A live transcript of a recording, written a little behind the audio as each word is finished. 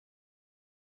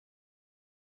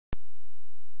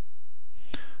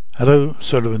Hello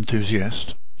solar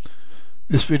enthusiast.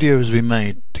 This video has been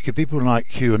made to give people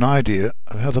like you an idea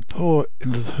of how the poor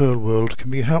in the third world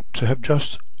can be helped to have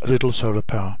just a little solar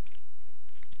power.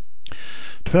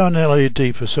 To power an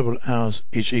LED for several hours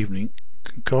each evening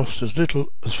can cost as little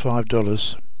as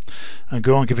 $5 and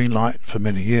go on giving light for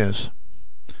many years.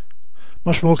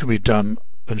 Much more can be done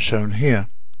than shown here.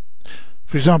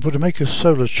 For example, to make a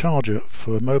solar charger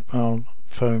for a mobile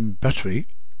phone battery,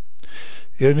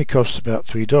 it only costs about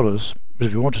 $3, but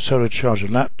if you want to solar charge a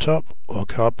laptop or a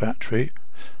car battery,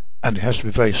 and it has to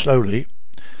be very slowly,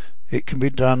 it can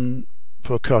be done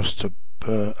for a cost of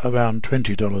around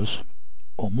 $20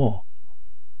 or more.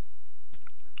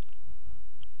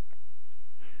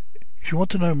 If you want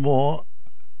to know more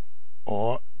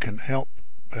or can help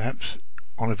perhaps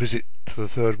on a visit to the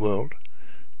third world,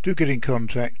 do get in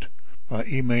contact by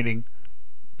emailing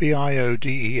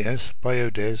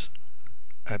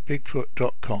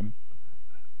biodez@bigfoot.com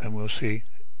and we'll see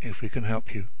if we can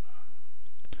help you.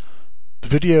 The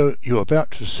video you're about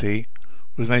to see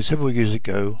was made several years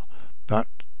ago, but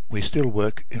we still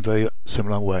work in a very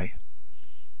similar way.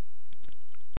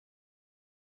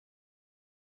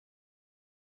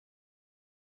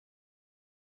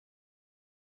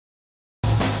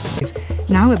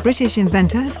 Now a British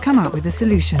inventor has come up with a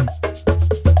solution.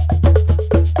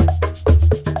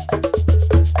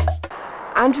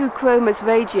 Andrew Cromer's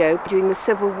radio during the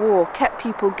Civil War kept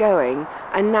people going,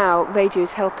 and now radio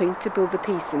is helping to build the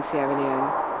peace in Sierra Leone.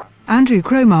 Andrew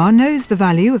Cromer knows the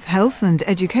value of health and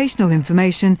educational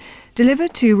information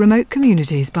delivered to remote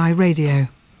communities by radio.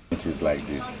 It is like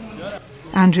this.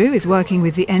 Andrew is working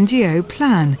with the NGO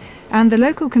Plan and the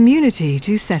local community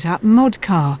to set up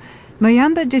MODCAR,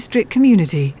 Moyamba District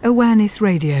Community Awareness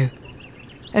Radio.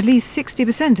 At least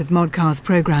 60% of MODCAR's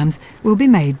programmes will be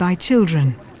made by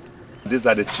children. These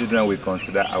are the children we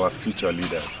consider our future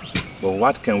leaders. But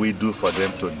what can we do for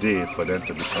them today for them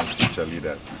to become future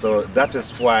leaders? So that is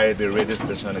why the radio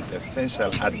station is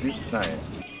essential at this time.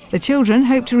 The children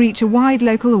hope to reach a wide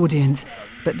local audience,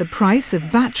 but the price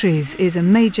of batteries is a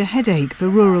major headache for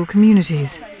rural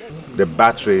communities. The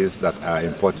batteries that are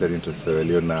imported into Sierra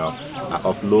Leone now are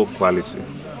of low quality,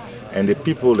 and the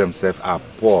people themselves are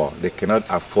poor. They cannot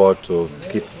afford to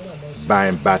keep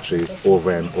buying batteries over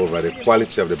and over. The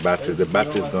quality of the batteries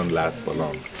don't last for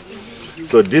long.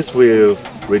 So this will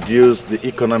reduce the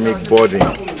economic burden,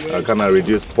 kind of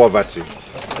reduce poverty,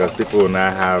 because people will now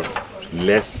have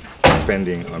less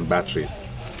spending on batteries.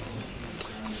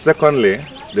 Secondly,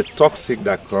 the toxic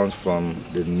that comes from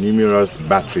the numerous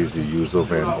batteries you use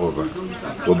over and over,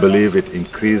 we believe it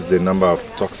increases the number of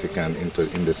toxicants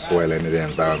in the soil and in the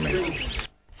environment.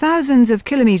 Thousands of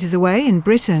kilometres away in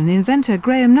Britain, inventor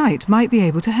Graham Knight might be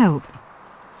able to help.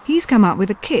 He's come up with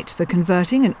a kit for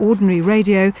converting an ordinary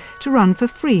radio to run for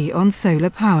free on solar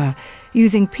power,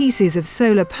 using pieces of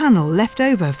solar panel left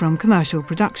over from commercial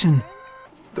production.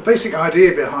 The basic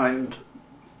idea behind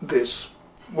this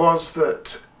was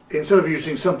that instead of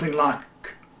using something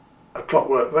like a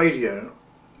clockwork radio,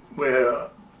 where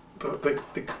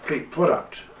the complete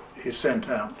product is sent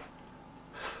out,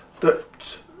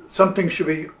 that something should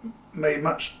be made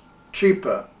much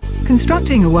cheaper.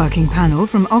 Constructing a working panel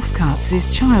from offcuts is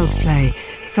child's play.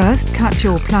 First, cut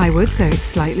your plywood so it's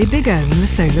slightly bigger than the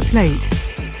solar plate.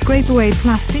 Scrape away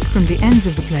plastic from the ends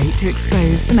of the plate to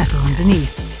expose the metal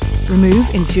underneath. Remove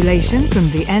insulation from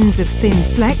the ends of thin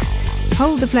flex.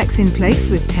 Hold the flex in place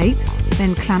with tape,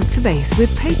 then clamp to base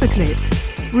with paper clips.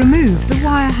 Remove the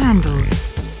wire handles.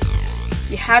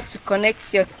 You have to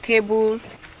connect your cable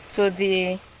to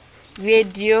the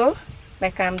radio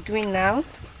like I'm doing now.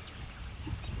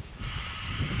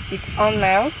 It's on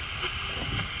now.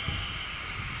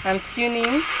 I'm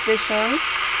tuning station,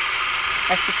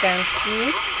 as you can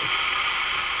see.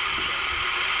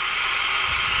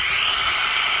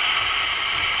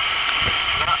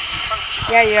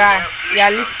 Yeah, you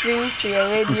are listening to your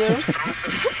radio.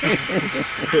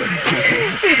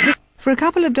 For a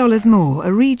couple of dollars more,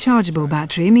 a rechargeable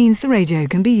battery means the radio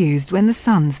can be used when the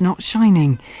sun's not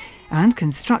shining. And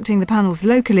constructing the panels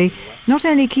locally not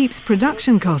only keeps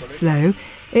production costs low,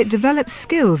 it develops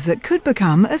skills that could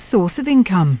become a source of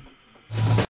income.